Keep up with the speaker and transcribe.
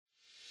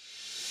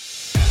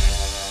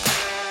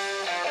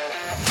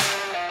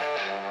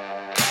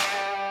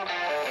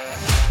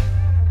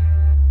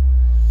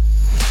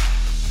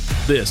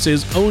This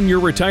is Own Your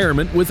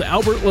Retirement with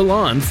Albert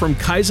Lalonde from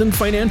Kaizen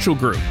Financial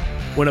Group.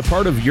 When a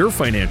part of your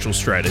financial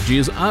strategy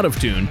is out of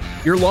tune,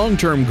 your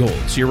long-term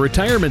goals, your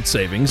retirement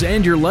savings,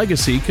 and your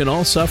legacy can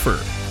all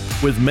suffer.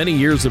 With many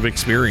years of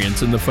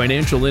experience in the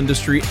financial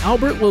industry,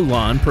 Albert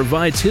Lalonde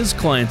provides his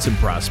clients and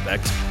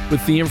prospects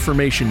with the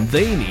information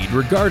they need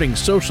regarding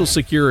Social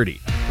Security,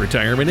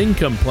 retirement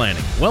income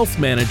planning, wealth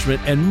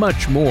management, and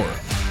much more.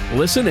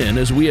 Listen in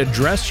as we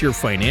address your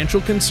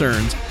financial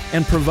concerns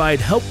and provide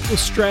helpful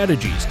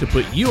strategies to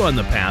put you on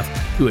the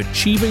path to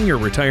achieving your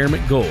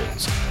retirement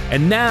goals.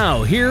 And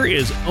now, here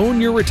is Own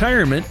Your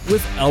Retirement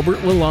with Albert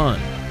Lalonde.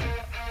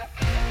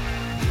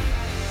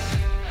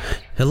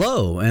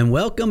 Hello, and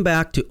welcome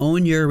back to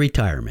Own Your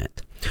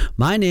Retirement.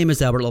 My name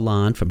is Albert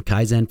Lalonde from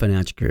Kaizen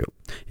Financial Group.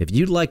 If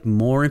you'd like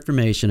more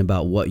information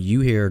about what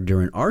you hear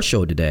during our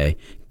show today,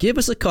 give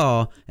us a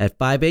call at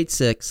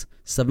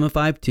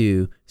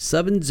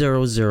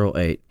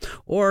 586-752-7008,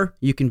 or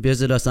you can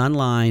visit us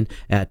online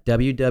at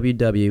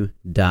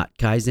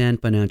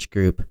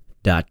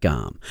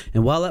www.kaizenfinancialgroup.com.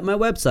 And while at my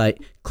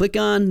website, click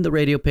on the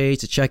radio page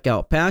to check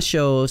out past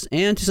shows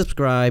and to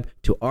subscribe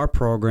to our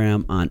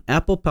program on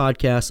Apple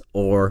Podcasts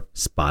or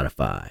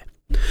Spotify.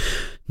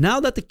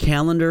 Now that the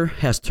calendar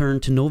has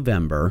turned to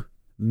November,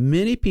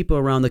 many people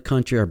around the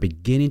country are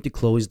beginning to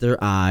close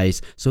their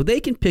eyes so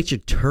they can picture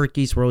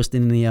turkeys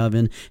roasting in the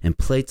oven and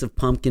plates of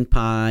pumpkin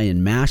pie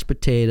and mashed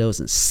potatoes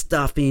and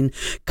stuffing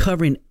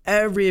covering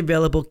every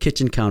available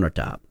kitchen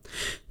countertop.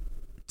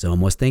 It's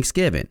almost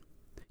Thanksgiving,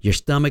 your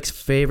stomach's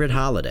favorite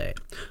holiday.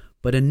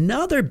 But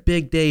another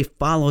big day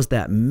follows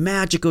that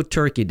magical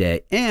Turkey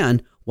Day,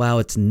 and while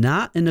it's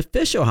not an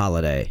official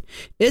holiday,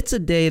 it's a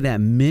day that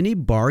many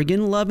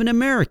bargain-loving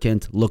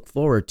Americans look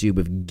forward to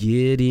with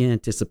giddy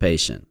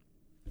anticipation.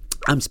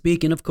 I'm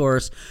speaking, of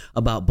course,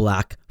 about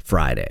Black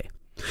Friday.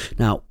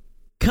 Now,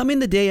 coming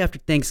the day after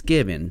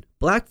Thanksgiving,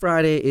 Black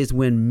Friday is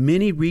when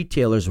many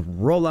retailers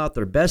roll out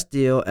their best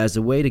deal as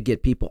a way to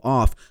get people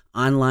off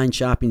online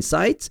shopping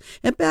sites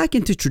and back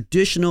into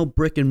traditional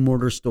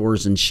brick-and-mortar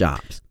stores and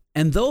shops.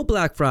 And though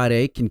Black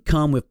Friday can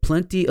come with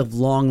plenty of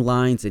long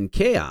lines and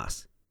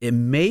chaos, it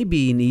may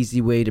be an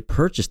easy way to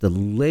purchase the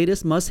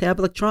latest must-have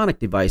electronic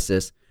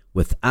devices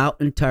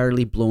without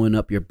entirely blowing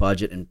up your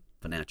budget and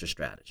financial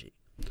strategy.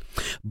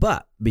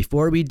 But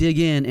before we dig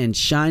in and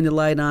shine the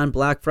light on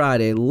Black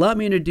Friday, let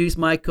me introduce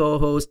my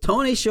co-host,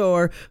 Tony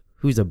Shore,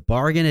 who's a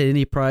bargain at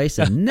any price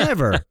and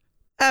never,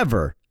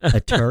 ever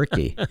a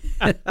turkey.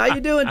 How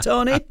you doing,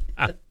 Tony?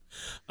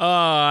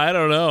 I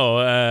don't know.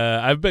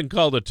 I've been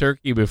called a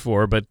turkey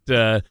before, but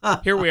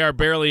here we are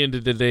barely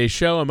into today's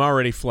show. I'm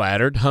already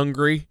flattered,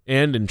 hungry,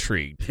 and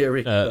intrigued. Here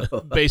we go.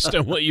 Based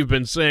on what you've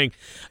been saying.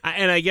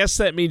 And I guess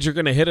that means you're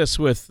going to hit us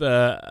with,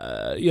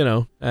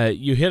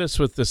 you hit us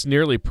with this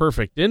nearly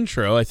perfect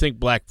intro. I think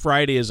Black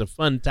Friday is a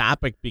fun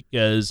topic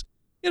because,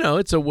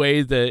 it's a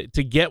way to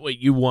get what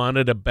you want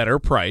at a better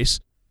price.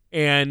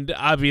 And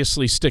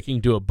obviously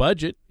sticking to a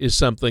budget is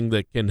something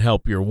that can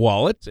help your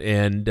wallet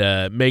and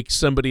make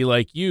somebody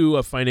like you,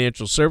 a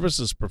financial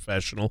services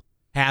professional,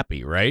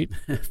 happy, right?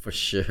 For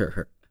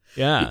sure.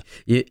 Yeah.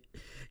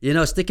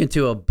 Sticking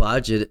to a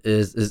budget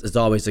is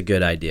always a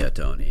good idea,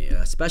 Tony,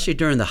 especially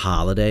during the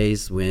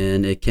holidays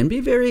when it can be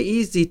very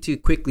easy to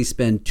quickly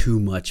spend too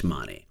much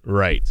money.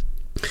 Right.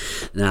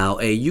 Now,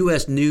 a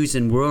U.S. News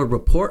and World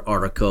Report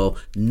article,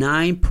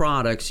 9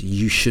 products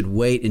you should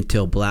wait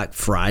until Black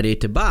Friday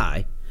to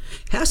buy,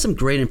 has some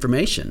great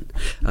information.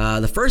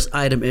 The first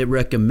item it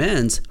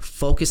recommends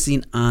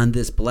focusing on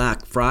this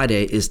Black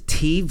Friday is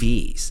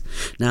TVs.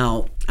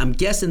 Now, I'm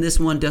guessing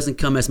this one doesn't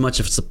come as much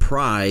of a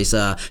surprise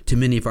to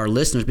many of our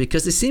listeners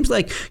because it seems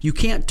like you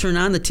can't turn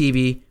on the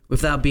TV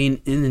without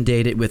being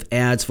inundated with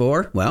ads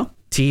for, well,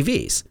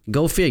 TVs.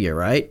 Go figure,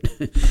 right?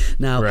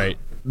 Now, right.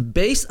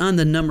 Based on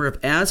the number of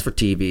ads for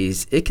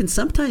TVs, it can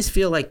sometimes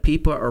feel like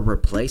people are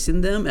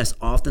replacing them as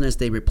often as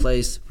they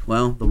replace,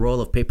 well, the roll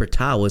of paper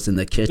towels in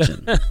the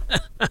kitchen.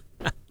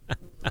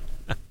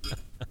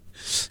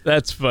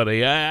 That's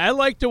funny. I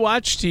like to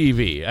watch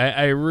TV.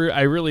 I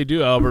really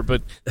do, Albert,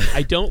 but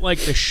I don't like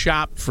to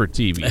shop for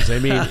TVs. I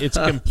mean, it's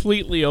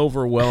completely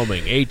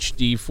overwhelming.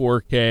 HD,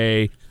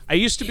 4K. I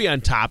used to be on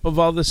top of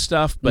all this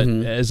stuff, but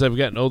as I've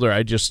gotten older,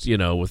 I just,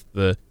 with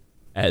the...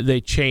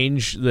 they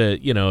change the,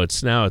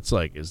 it's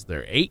like, is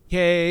there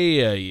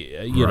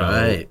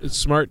 8K,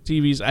 smart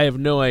TVs? I have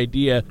no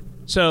idea.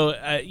 So,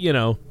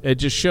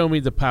 just show me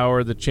the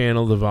power, the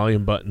channel, the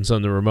volume buttons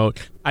on the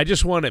remote. I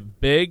just want it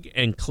big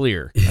and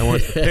clear. I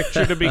want the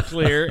picture to be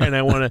clear, and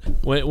I want to,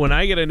 when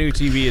I get a new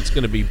TV, it's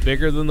going to be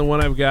bigger than the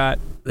one I've got.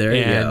 There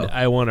you go. And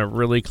I want a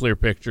really clear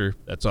picture.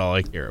 That's all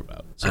I care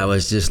about. So. I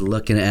was just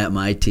looking at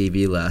my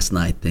TV last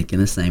night thinking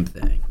the same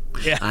thing.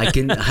 Yeah. I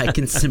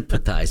can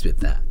sympathize with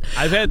that.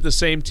 I've had the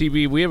same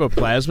TV. We have a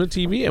plasma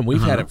TV, and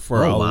we've had it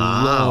for a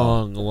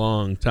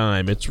long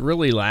time. It's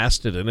really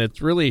lasted, and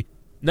it's really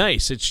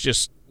nice. It's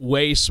just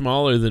way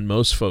smaller than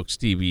most folks'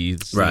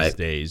 TVs these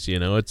days.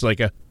 It's like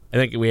I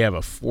think we have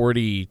a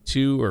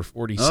 42 or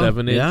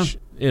 47 inch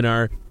in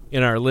our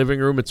living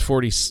room. It's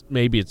 40,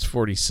 maybe it's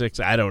 46.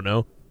 I don't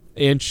know.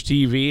 inch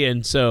TV,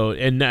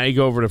 and now you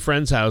go over to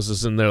friends'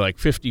 houses and they're like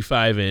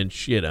 55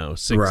 inch, 60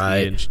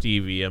 inch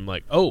TV. I'm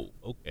like, oh,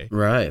 okay,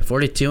 right.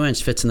 42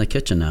 inch fits in the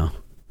kitchen now.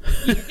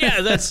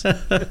 Yeah, that's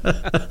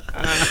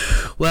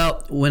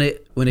well, when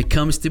it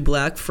comes to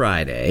Black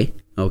Friday,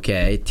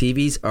 okay,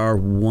 TVs are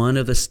one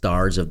of the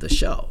stars of the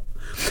show.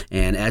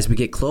 And as we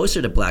get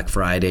closer to Black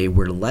Friday,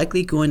 we're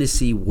likely going to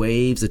see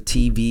waves of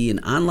TV and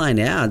online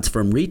ads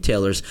from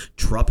retailers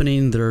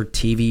trumpeting their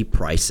TV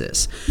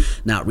prices.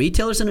 Now,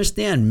 retailers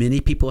understand many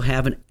people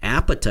have an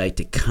appetite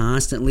to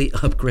constantly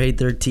upgrade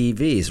their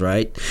TVs,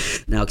 right?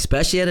 Now,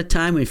 especially at a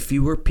time when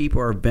fewer people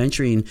are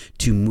venturing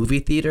to movie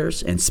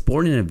theaters and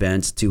sporting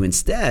events to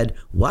instead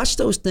watch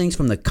those things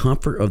from the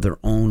comfort of their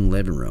own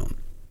living room.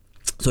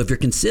 So if you're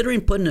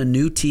considering putting a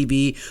new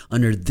TV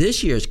under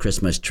this year's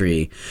Christmas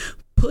tree,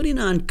 putting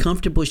on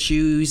comfortable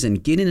shoes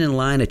and getting in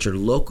line at your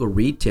local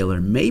retailer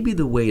may be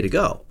the way to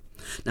go.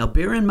 Now,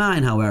 bear in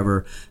mind,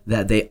 however,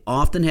 that they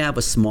often have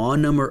a small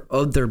number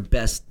of their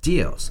best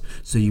deals.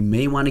 So you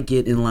may want to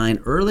get in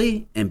line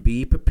early and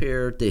be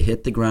prepared to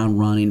hit the ground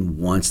running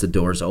once the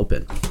doors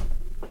open.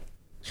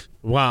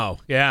 Wow.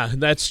 Yeah,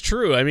 that's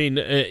true. I mean,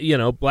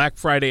 Black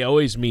Friday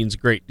always means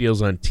great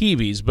deals on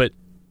TVs, but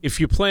if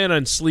you plan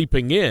on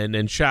sleeping in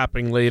and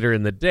shopping later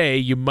in the day,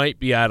 you might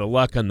be out of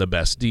luck on the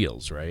best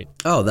deals, right?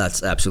 Oh,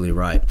 that's absolutely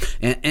right.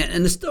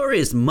 And the story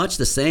is much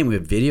the same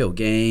with video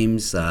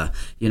games.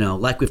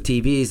 Like with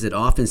TVs, it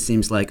often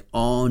seems like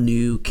all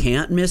new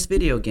can't-miss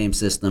video game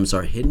systems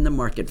are hitting the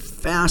market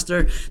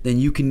faster than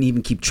you can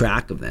even keep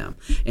track of them.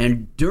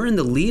 And during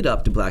the lead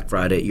up to Black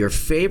Friday, your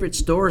favorite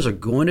stores are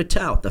going to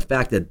tout the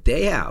fact that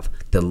they have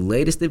the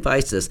latest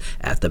devices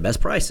at the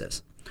best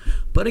prices.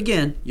 But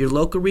again, your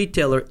local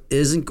retailer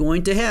isn't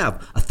going to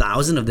have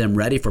 1,000 of them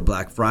ready for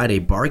Black Friday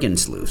bargain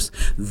sleuths.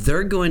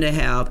 They're going to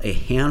have a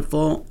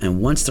handful,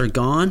 and once they're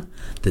gone,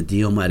 the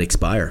deal might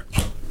expire.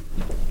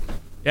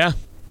 Yeah,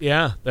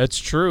 that's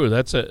true.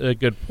 That's a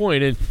good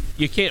point. And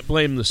you can't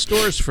blame the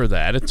stores for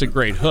that. It's a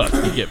great hook.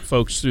 You get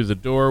folks through the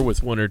door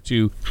with one or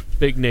two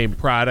big-name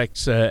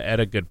products at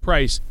a good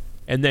price,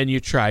 and then you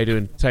try to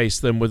entice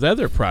them with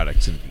other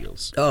products and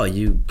deals. Oh,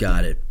 you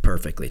got it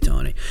perfectly,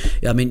 Tony.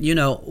 I mean,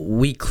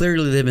 we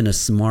clearly live in a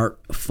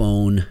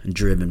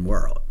smartphone-driven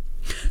world.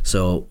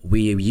 So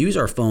we use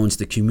our phones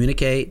to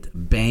communicate,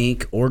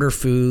 bank, order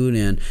food,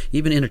 and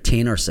even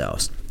entertain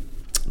ourselves.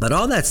 But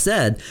all that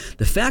said,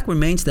 the fact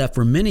remains that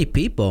for many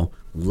people,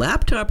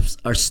 laptops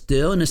are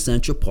still an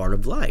essential part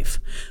of life.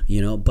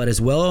 But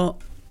as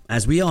well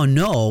as we all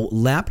know,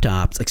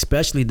 laptops,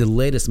 especially the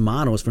latest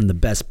models from the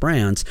best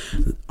brands,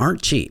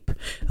 aren't cheap.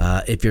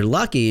 If you're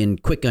lucky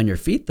and quick on your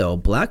feet, though,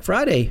 Black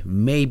Friday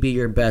may be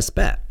your best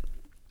bet.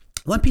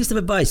 One piece of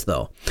advice,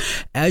 though,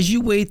 as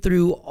you wade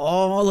through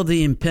all of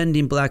the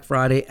impending Black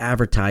Friday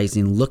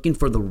advertising looking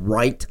for the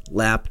right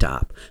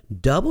laptop,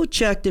 double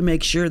check to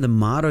make sure the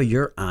model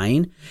you're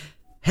eyeing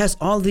has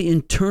all the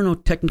internal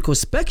technical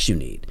specs you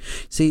need.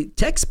 See,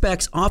 tech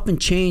specs often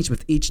change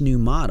with each new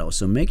model,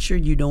 so make sure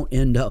you don't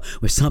end up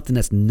with something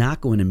that's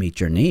not going to meet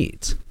your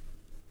needs.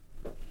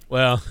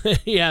 Well,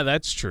 yeah,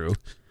 that's true.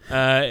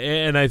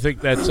 And I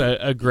think that's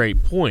a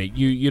great point.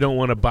 You don't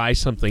want to buy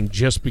something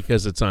just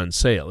because it's on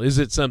sale. Is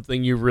it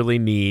something you really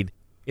need?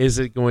 Is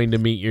it going to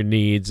meet your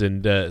needs?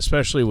 And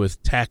especially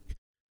with tech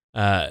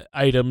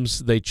items,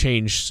 they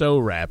change so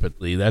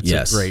rapidly. That's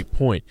a great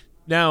point.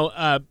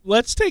 Now,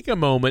 let's take a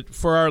moment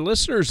for our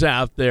listeners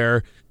out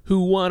there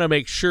who want to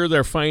make sure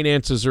their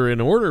finances are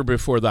in order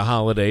before the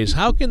holidays.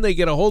 How can they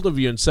get a hold of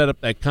you and set up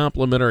that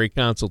complimentary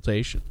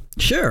consultation?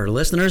 Sure.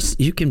 Listeners,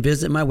 you can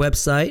visit my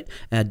website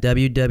at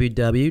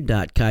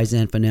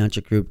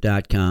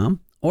www.kaizenfinancialgroup.com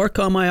or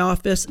call my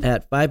office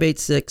at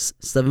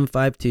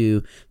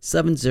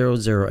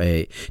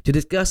 586-752-7008 to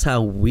discuss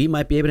how we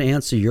might be able to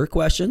answer your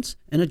questions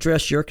and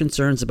address your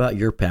concerns about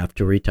your path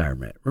to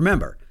retirement.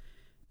 Remember,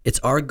 it's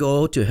our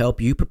goal to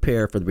help you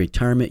prepare for the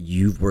retirement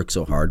you've worked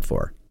so hard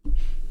for.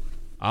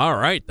 All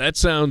right. That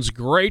sounds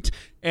great.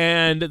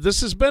 And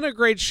this has been a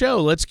great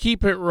show. Let's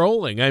keep it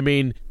rolling. I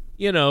mean,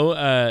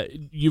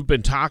 you've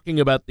been talking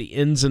about the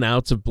ins and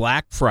outs of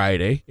Black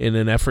Friday in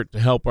an effort to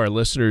help our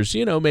listeners,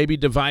 maybe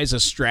devise a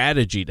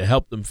strategy to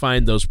help them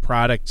find those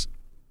products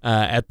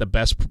at the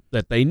best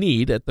that they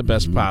need at the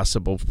best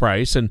possible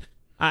price. And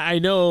I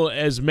know,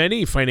 as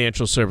many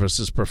financial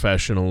services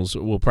professionals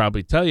will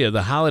probably tell you,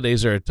 the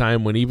holidays are a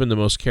time when even the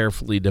most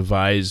carefully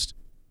devised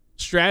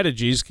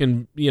strategies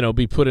can,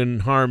 be put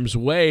in harm's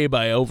way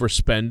by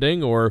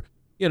overspending or,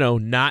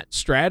 not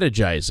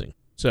strategizing.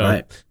 So,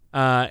 right.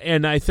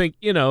 And I think,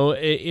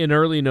 in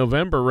early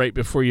November, right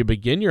before you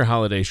begin your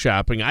holiday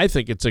shopping, I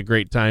think it's a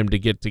great time to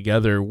get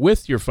together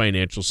with your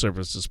financial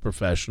services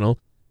professional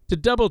to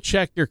double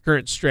check your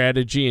current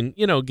strategy and,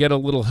 get a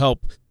little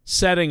help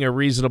setting a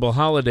reasonable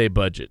holiday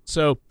budget.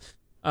 So,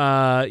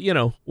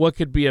 what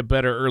could be a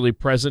better early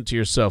present to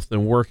yourself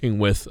than working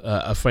with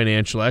a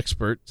financial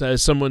expert,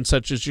 someone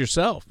such as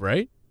yourself,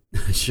 right?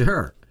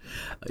 Sure.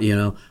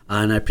 And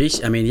I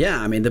appreciate,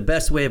 the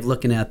best way of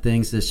looking at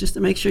things is just to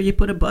make sure you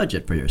put a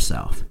budget for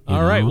yourself.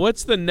 All right.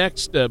 What's the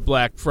next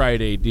Black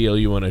Friday deal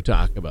you want to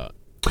talk about?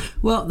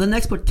 Well, the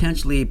next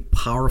potentially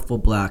powerful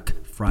Black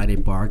Friday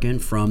bargain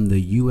from the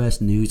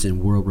U.S. News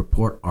and World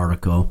Report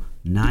article,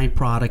 9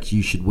 products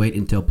you should wait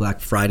until Black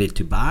Friday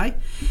to buy,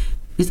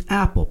 is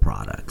Apple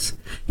products.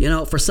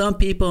 For some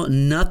people,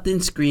 nothing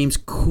screams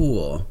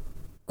cool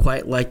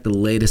quite like the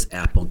latest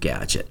Apple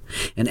gadget.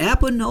 And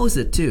Apple knows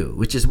it too,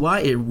 which is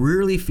why it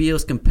really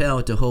feels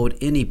compelled to hold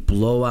any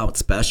blowout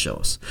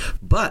specials.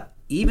 But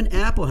even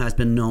Apple has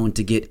been known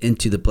to get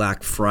into the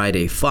Black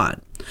Friday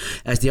fun.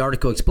 As the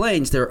article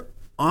explains, there are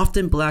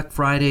often Black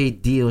Friday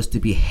deals to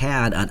be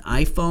had on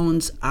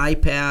iPhones,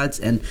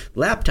 iPads, and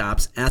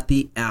laptops at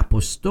the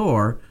Apple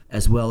Store,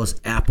 as well as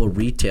Apple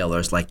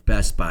retailers like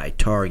Best Buy,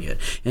 Target,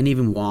 and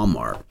even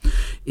Walmart.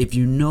 If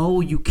you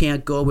know you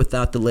can't go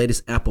without the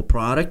latest Apple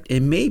product, it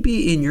may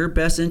be in your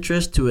best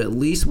interest to at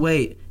least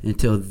wait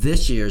until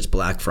this year's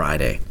Black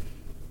Friday.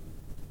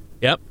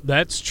 Yep,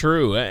 that's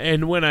true.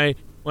 And when I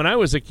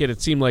was a kid,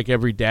 it seemed like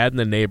every dad in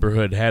the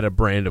neighborhood had a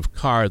brand of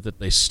car that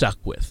they stuck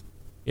with.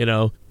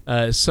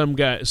 Some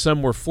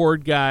were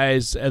Ford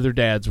guys, other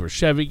dads were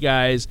Chevy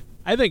guys.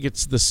 I think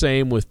it's the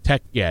same with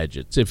tech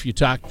gadgets. If you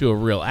talk to a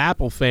real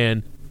Apple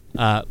fan,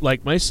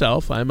 like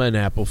myself, I'm an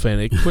Apple fan,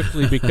 it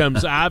quickly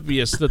becomes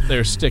obvious that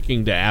they're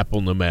sticking to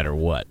Apple no matter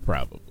what,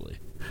 probably.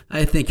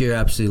 I think you're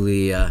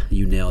absolutely,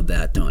 you nailed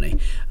that, Tony.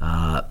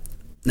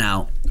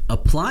 Now,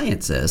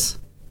 appliances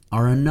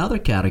are another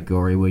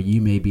category where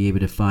you may be able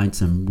to find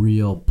some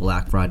real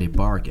Black Friday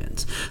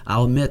bargains.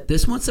 I'll admit,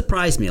 this one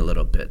surprised me a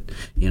little bit.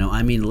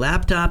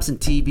 Laptops and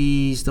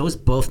TVs, those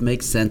both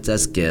make sense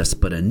as gifts,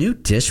 but a new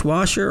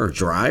dishwasher or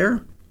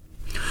dryer?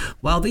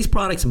 While these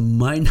products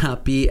might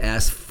not be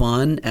as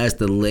fun as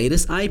the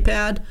latest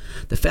iPad,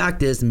 the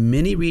fact is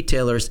many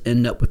retailers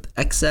end up with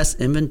excess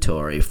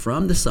inventory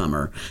from the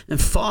summer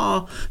and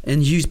fall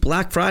and use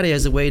Black Friday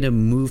as a way to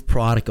move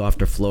product off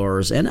their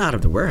floors and out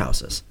of the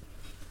warehouses.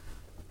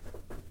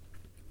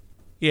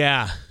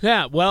 Yeah.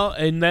 Well,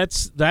 and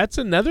that's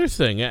another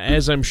thing.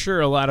 As I'm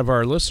sure a lot of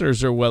our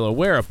listeners are well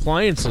aware,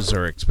 appliances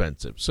are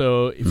expensive.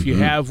 So if you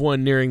have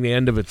one nearing the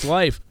end of its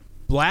life,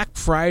 Black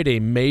Friday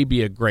may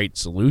be a great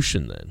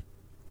solution then.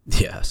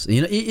 Yes.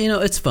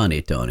 It's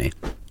funny, Tony.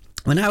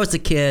 When I was a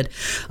kid,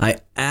 I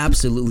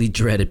absolutely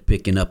dreaded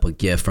picking up a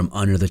gift from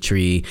under the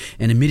tree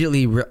and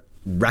immediately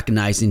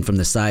recognizing from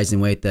the size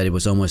and weight that it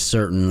was almost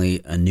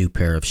certainly a new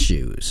pair of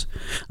shoes.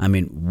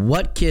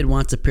 What kid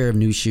wants a pair of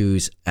new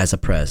shoes as a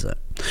present?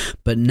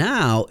 But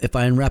now, if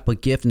I unwrap a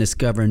gift and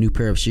discover a new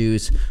pair of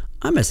shoes,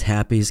 I'm as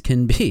happy as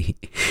can be.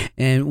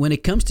 And when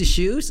it comes to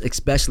shoes,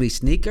 especially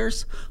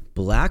sneakers,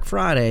 Black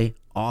Friday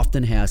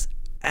often has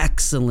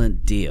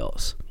excellent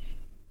deals.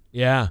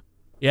 Yeah,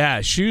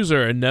 shoes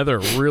are another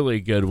really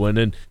good one.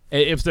 And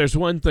if there's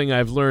one thing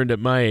I've learned at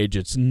my age,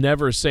 it's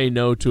never say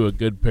no to a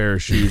good pair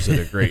of shoes at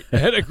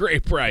a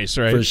great price,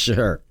 right? For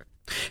sure.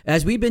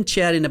 As we've been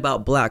chatting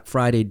about Black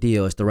Friday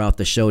deals throughout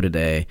the show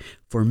today,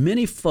 for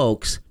many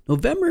folks,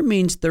 November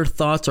means their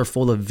thoughts are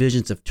full of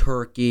visions of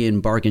turkey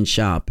and bargain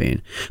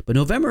shopping. But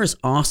November is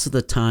also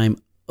the time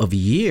of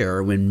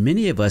year when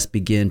many of us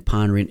begin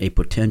pondering a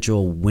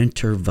potential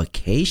winter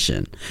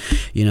vacation.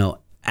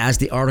 As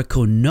the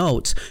article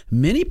notes,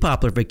 many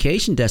popular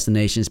vacation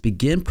destinations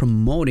begin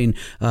promoting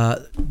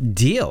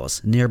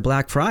deals near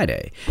Black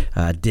Friday.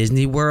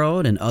 Disney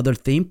World and other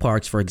theme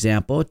parks, for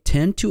example,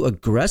 tend to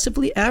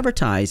aggressively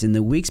advertise in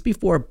the weeks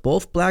before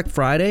both Black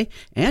Friday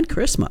and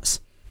Christmas.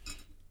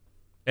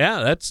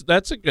 Yeah,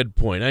 that's a good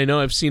point. I know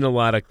I've seen a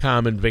lot of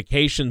common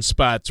vacation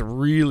spots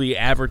really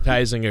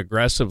advertising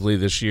aggressively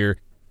this year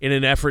in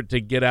an effort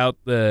to get out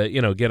of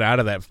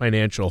that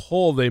financial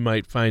hole they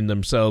might find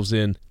themselves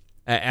in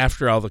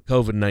after all the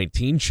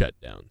COVID-19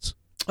 shutdowns.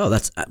 Oh,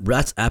 that's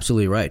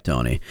absolutely right,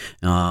 Tony.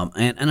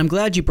 And I'm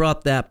glad you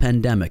brought that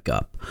pandemic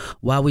up.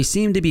 While we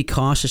seem to be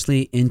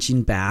cautiously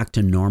inching back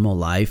to normal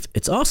life,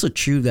 it's also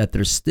true that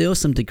there's still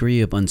some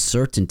degree of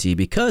uncertainty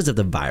because of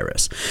the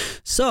virus.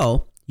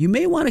 So you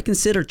may want to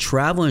consider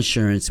travel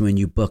insurance when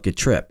you book a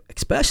trip,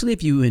 especially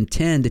if you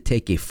intend to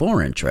take a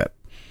foreign trip.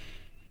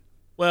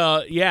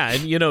 Well, yeah,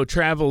 and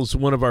travel's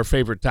one of our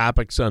favorite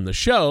topics on the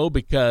show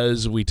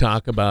because we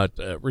talk about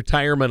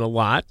retirement a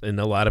lot, and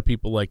a lot of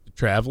people like to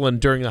travel. And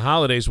during the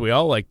holidays, we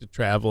all like to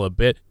travel a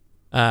bit.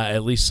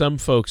 At least some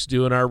folks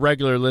do, and our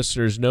regular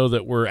listeners know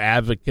that we're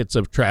advocates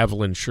of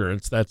travel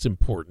insurance. That's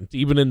important,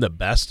 even in the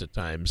best of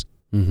times.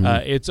 Mm-hmm.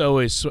 It's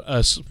always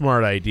a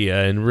smart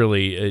idea, and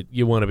really,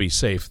 you want to be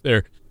safe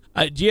there.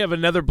 Do you have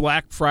another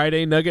Black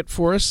Friday nugget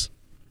for us?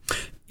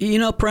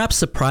 Perhaps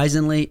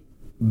surprisingly,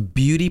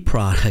 beauty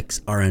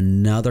products are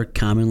another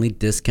commonly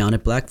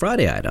discounted Black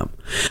Friday item.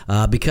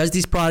 Because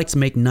these products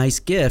make nice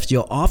gifts,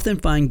 you'll often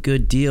find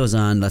good deals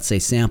on, let's say,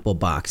 sample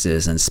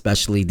boxes and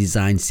specially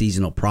designed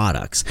seasonal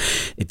products.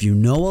 If you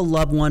know a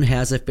loved one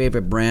has a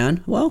favorite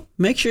brand, well,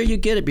 make sure you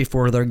get it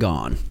before they're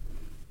gone.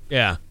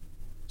 Yeah,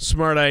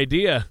 smart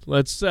idea.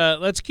 Let's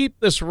keep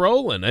this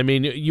rolling.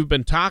 You've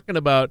been talking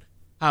about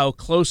how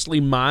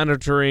closely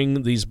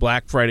monitoring these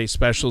Black Friday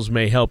specials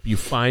may help you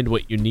find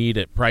what you need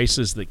at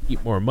prices that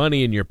keep more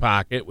money in your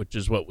pocket, which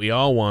is what we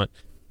all want.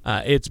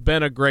 It's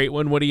been a great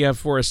one. What do you have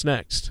for us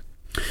next?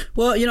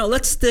 Well,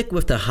 let's stick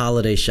with the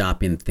holiday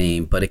shopping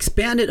theme, but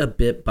expand it a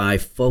bit by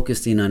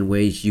focusing on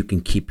ways you can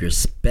keep your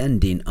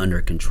spending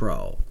under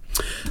control.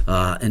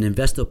 An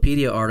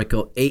Investopedia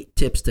article, 8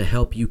 Tips to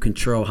Help You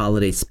Control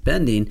Holiday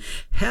Spending,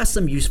 has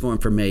some useful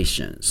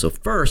information. So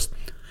first,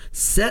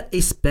 set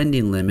a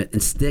spending limit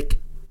and stick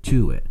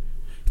to it.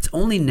 It's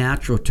only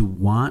natural to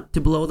want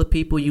to blow the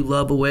people you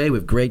love away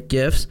with great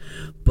gifts,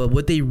 but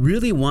would they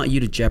really want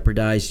you to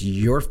jeopardize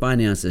your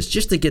finances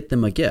just to get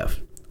them a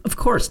gift? Of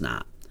course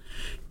not.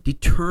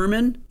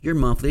 Determine your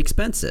monthly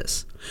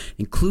expenses,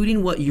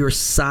 including what you're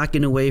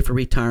socking away for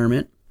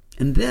retirement,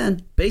 and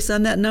then, based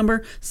on that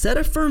number, set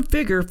a firm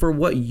figure for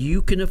what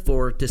you can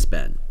afford to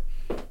spend.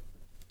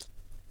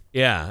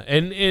 Yeah,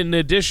 and in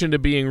addition to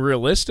being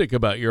realistic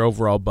about your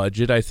overall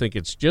budget, I think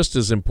it's just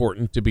as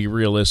important to be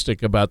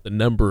realistic about the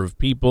number of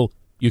people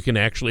you can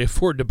actually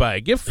afford to buy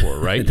a gift for,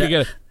 right?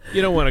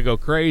 You don't want to go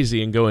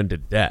crazy and go into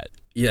debt.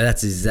 Yeah,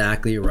 that's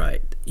exactly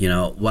right.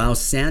 While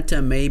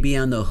Santa may be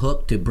on the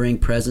hook to bring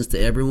presents to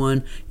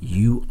everyone,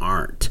 you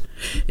aren't.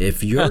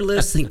 If your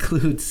list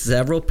includes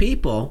several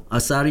people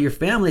outside of your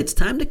family, it's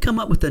time to come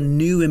up with a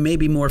new and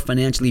maybe more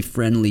financially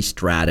friendly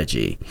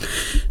strategy.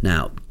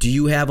 Now, do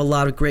you have a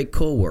lot of great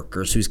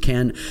coworkers whose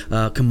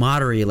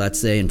camaraderie, let's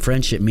say, and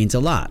friendship means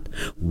a lot?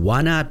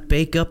 Why not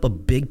bake up a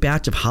big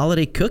batch of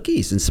holiday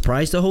cookies and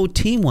surprise the whole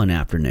team one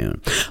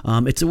afternoon?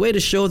 It's a way to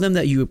show them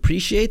that you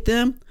appreciate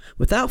them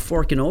without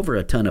forking over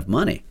a ton of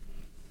money.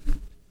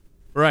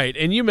 Right.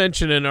 And you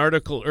mentioned an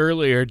article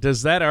earlier.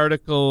 Does that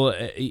article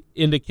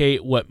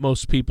indicate what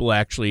most people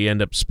actually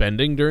end up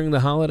spending during the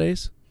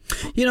holidays?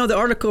 The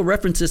article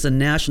references a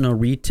National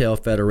Retail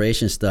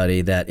Federation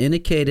study that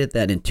indicated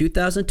that in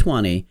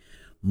 2020,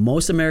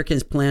 most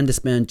Americans plan to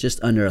spend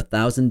just under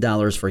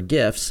 $1,000 for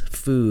gifts,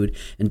 food,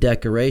 and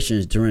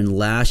decorations during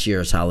last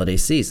year's holiday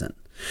season.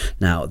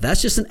 Now,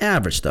 that's just an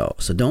average, though,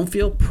 so don't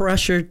feel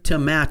pressured to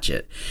match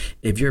it.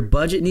 If your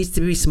budget needs to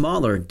be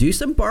smaller, do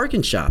some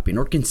bargain shopping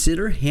or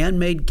consider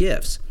handmade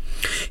gifts.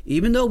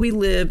 Even though we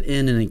live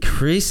in an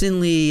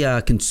increasingly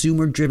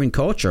consumer-driven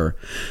culture,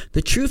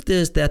 the truth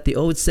is that the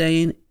old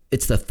saying,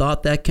 "It's the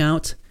thought that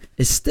counts,"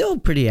 is still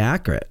pretty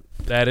accurate.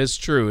 That is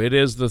true. It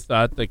is the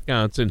thought that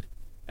counts. And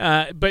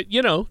but,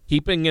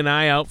 keeping an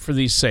eye out for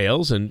these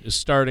sales and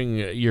starting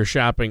your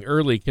shopping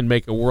early can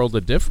make a world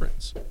of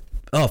difference.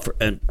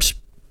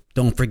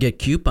 Don't forget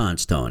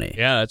coupons, Tony.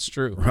 Yeah, that's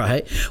true.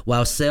 Right?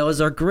 While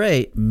sales are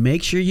great,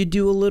 make sure you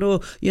do a little,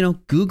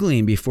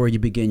 Googling before you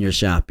begin your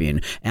shopping.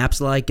 Apps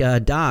like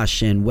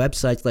Dosh and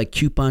websites like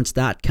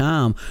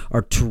coupons.com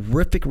are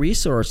terrific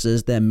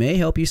resources that may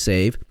help you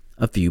save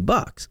a few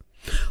bucks.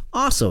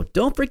 Also,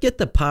 don't forget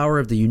the power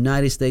of the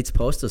United States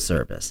Postal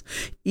Service.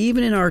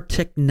 Even in our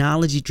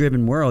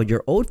technology-driven world,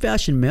 your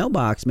old-fashioned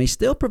mailbox may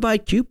still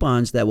provide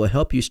coupons that will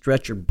help you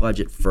stretch your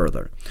budget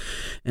further.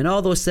 And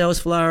all those sales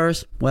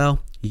flyers,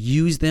 well,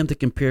 use them to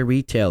compare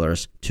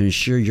retailers to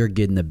ensure you're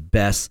getting the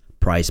best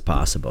price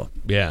possible.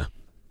 Yeah.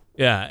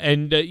 Yeah,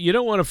 and you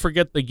don't want to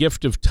forget the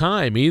gift of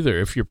time either.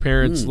 If your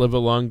parents live a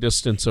long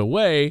distance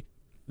away,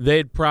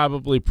 they'd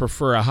probably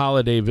prefer a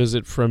holiday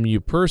visit from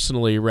you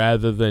personally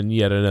rather than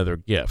yet another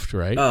gift,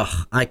 right?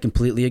 Oh, I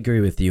completely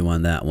agree with you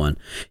on that one.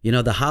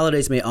 The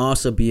holidays may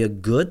also be a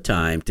good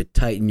time to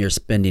tighten your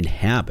spending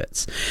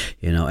habits.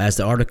 As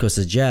the article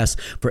suggests,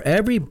 for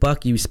every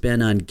buck you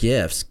spend on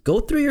gifts,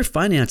 go through your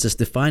finances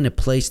to find a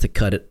place to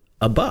cut it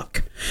a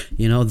buck.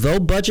 Though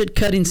budget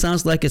cutting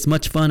sounds like as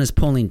much fun as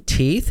pulling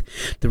teeth,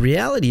 the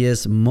reality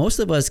is most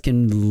of us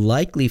can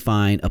likely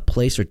find a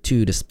place or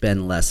two to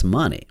spend less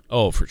money.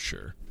 Oh, for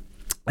sure.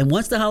 And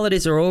once the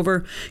holidays are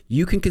over,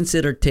 you can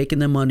consider taking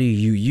the money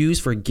you use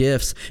for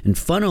gifts and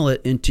funnel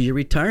it into your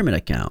retirement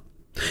account.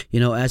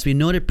 As we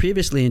noted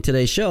previously in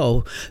today's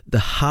show, the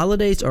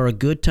holidays are a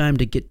good time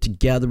to get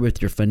together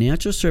with your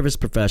financial service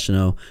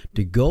professional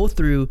to go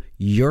through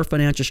your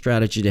financial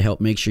strategy to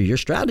help make sure your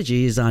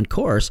strategy is on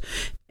course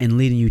and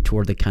leading you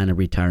toward the kind of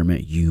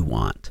retirement you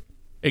want.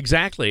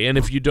 Exactly. And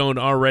if you don't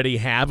already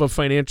have a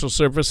financial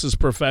services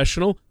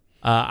professional,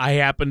 I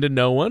happen to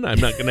know one.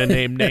 I'm not going to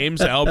name names,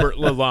 Albert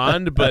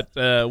Lalonde,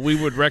 but we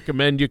would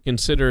recommend you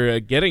consider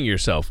getting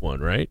yourself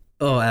one, right?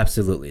 Oh,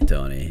 absolutely,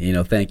 Tony.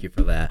 Thank you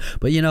for that.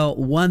 But,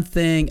 one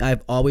thing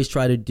I've always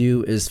tried to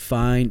do is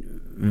find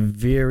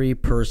very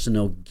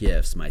personal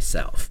gifts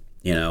myself.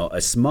 A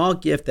small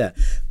gift that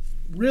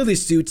really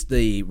suits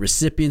the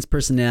recipient's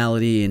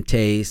personality and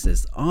taste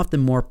is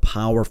often more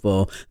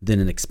powerful than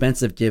an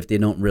expensive gift they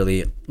don't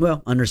really,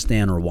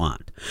 understand or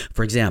want.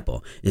 For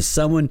example, is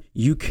someone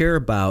you care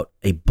about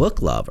a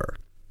book lover?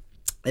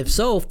 If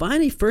so,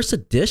 find a first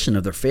edition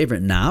of their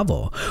favorite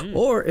novel.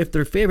 Or if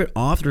their favorite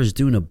author is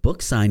doing a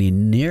book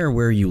signing near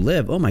where you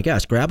live, oh my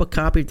gosh, grab a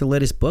copy of the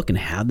latest book and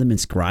have them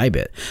inscribe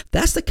it.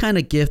 That's the kind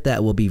of gift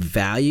that will be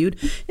valued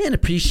and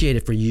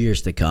appreciated for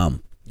years to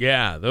come.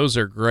 Yeah, those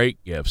are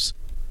great gifts.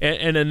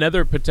 And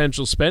another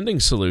potential spending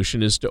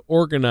solution is to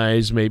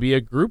organize maybe a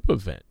group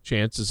event.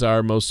 Chances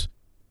are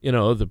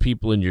the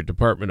people in your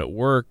department at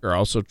work are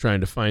also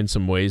trying to find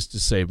some ways to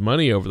save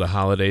money over the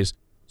holidays.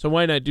 So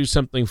why not do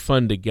something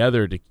fun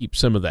together to keep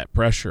some of that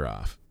pressure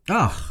off?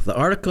 Oh, the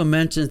article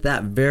mentions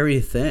that very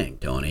thing,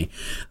 Tony.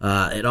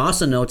 It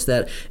also notes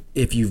that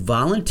if you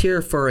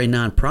volunteer for a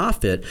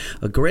nonprofit,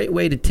 a great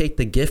way to take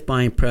the gift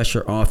buying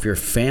pressure off your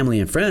family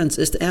and friends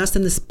is to ask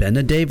them to spend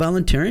a day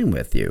volunteering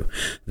with you.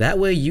 That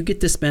way you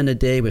get to spend a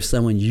day with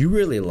someone you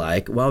really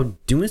like while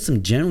doing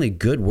some generally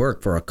good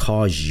work for a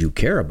cause you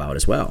care about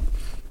as well.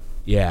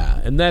 Yeah,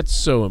 and that's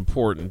so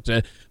important.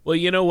 Well,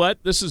 you know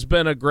what? This has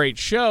been a great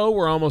show.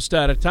 We're almost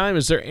out of time.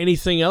 Is there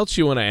anything else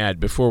you want to add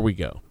before we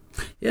go?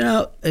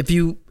 If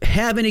you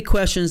have any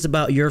questions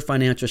about your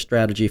financial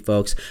strategy,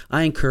 folks,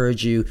 I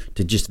encourage you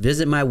to just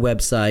visit my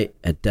website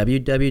at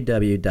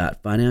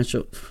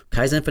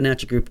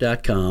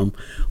www.kaizenfinancialgroup.com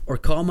or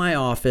call my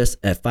office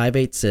at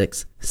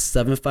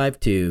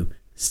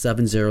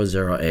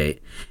 586-752-7008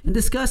 and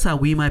discuss how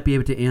we might be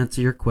able to answer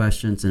your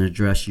questions and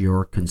address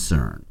your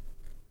concern.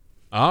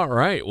 All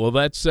right. Well,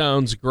 that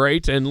sounds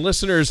great. And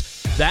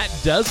listeners, that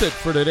does it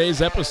for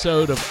today's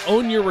episode of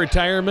Own Your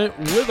Retirement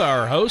with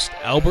our host,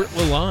 Albert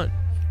Lalonde.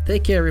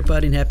 Take care,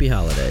 everybody, and happy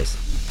holidays.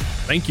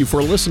 Thank you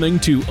for listening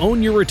to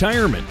Own Your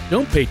Retirement.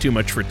 Don't pay too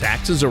much for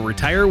taxes or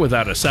retire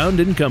without a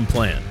sound income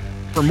plan.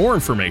 For more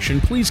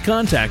information, please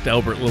contact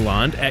Albert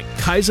Lalonde at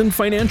Kaizen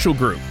Financial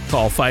Group.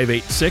 Call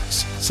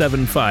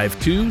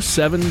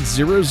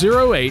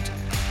 586-752-7008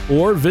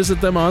 or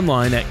visit them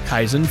online at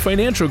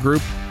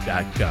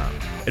KaizenFinancialGroup.com.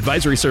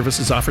 Advisory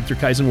services offered through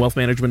Kaizen Wealth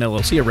Management,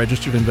 LLC, a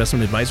registered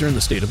investment advisor in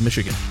the state of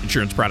Michigan.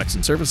 Insurance products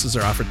and services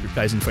are offered through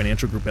Kaizen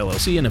Financial Group,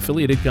 LLC, an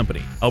affiliated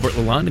company. Albert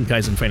Lalonde and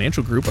Kaizen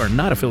Financial Group are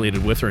not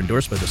affiliated with or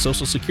endorsed by the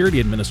Social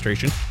Security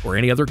Administration or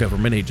any other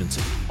government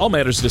agency. All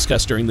matters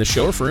discussed during this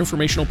show are for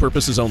informational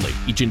purposes only.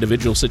 Each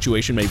individual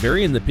situation may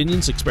vary, and the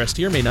opinions expressed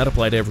here may not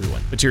apply to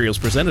everyone. Materials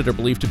presented are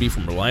believed to be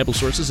from reliable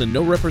sources, and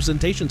no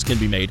representations can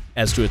be made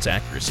as to its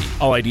accuracy.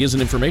 All ideas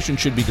and information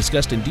should be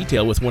discussed in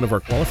detail with one of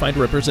our qualified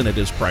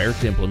representatives prior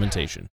to implementation.